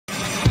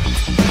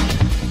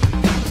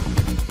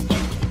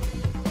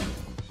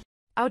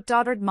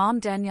OutDaughtered mom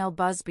Danielle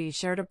Busby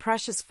shared a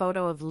precious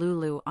photo of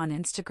LuLu on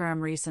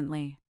Instagram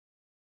recently.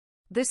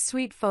 This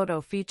sweet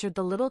photo featured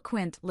the little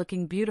quint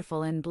looking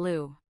beautiful in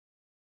blue.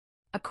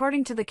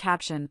 According to the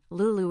caption,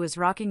 LuLu is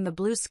rocking the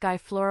blue sky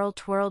floral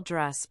twirl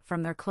dress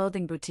from their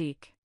clothing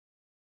boutique.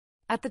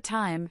 At the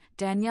time,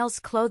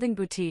 Danielle's clothing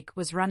boutique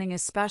was running a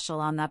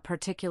special on that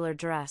particular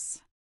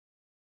dress.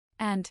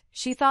 And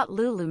she thought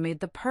LuLu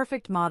made the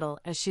perfect model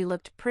as she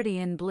looked pretty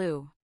in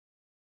blue.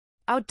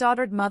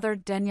 OutDaughtered mother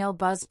Danielle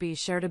Busby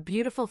shared a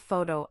beautiful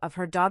photo of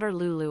her daughter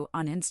LuLu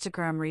on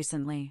Instagram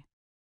recently.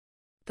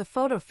 The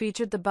photo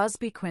featured the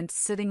Busby quint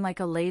sitting like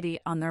a lady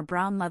on their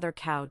brown leather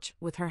couch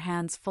with her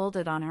hands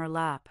folded on her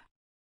lap.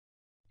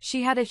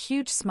 She had a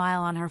huge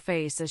smile on her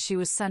face as she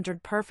was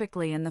centered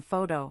perfectly in the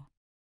photo.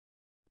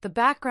 The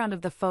background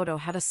of the photo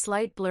had a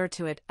slight blur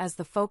to it as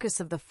the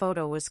focus of the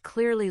photo was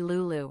clearly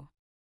LuLu.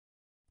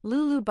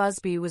 LuLu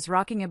Busby was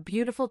rocking a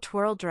beautiful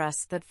twirl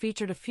dress that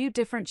featured a few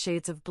different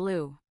shades of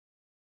blue.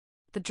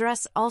 The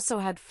dress also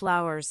had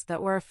flowers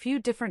that were a few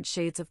different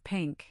shades of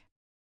pink.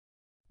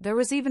 There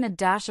was even a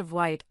dash of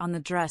white on the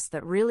dress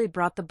that really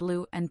brought the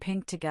blue and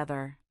pink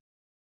together.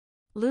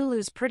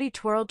 LuLu's pretty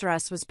twirl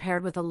dress was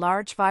paired with a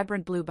large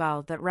vibrant blue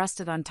bow that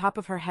rested on top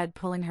of her head,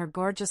 pulling her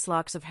gorgeous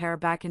locks of hair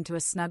back into a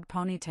snug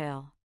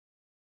ponytail.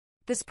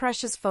 This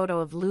precious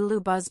photo of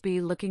LuLu Busby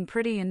looking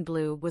pretty in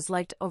blue was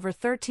liked over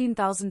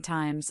 13,000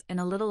 times in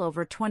a little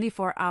over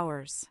 24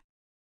 hours.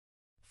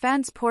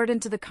 Fans poured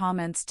into the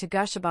comments to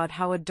gush about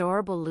how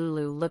adorable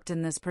LuLu looked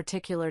in this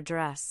particular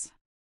dress.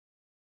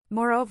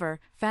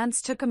 Moreover,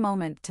 fans took a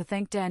moment to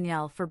thank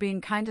Danielle for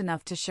being kind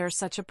enough to share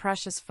such a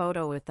precious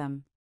photo with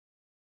them.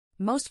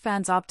 Most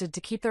fans opted to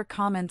keep their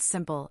comments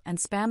simple and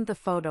spammed the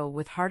photo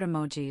with heart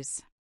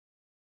emojis.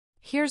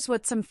 Here's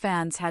what some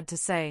fans had to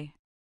say.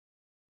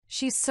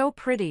 "She's so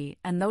pretty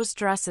and those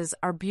dresses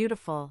are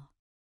beautiful.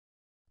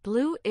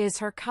 Blue is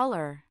her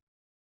color.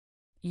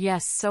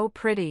 Yes, so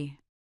pretty.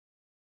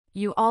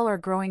 You all are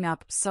growing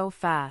up so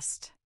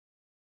fast."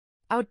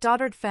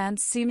 OutDaughtered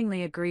fans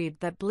seemingly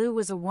agreed that blue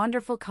was a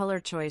wonderful color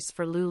choice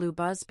for LuLu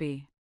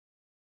Busby.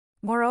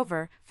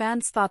 Moreover,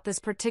 fans thought this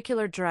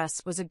particular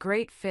dress was a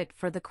great fit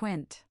for the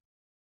quint.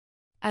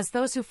 As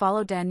those who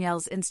follow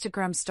Danielle's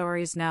Instagram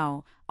stories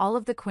know, all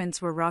of the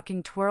quints were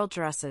rocking twirl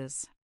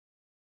dresses.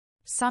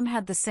 Some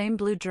had the same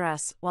blue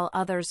dress while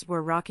others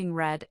were rocking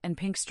red and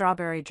pink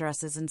strawberry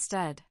dresses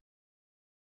instead.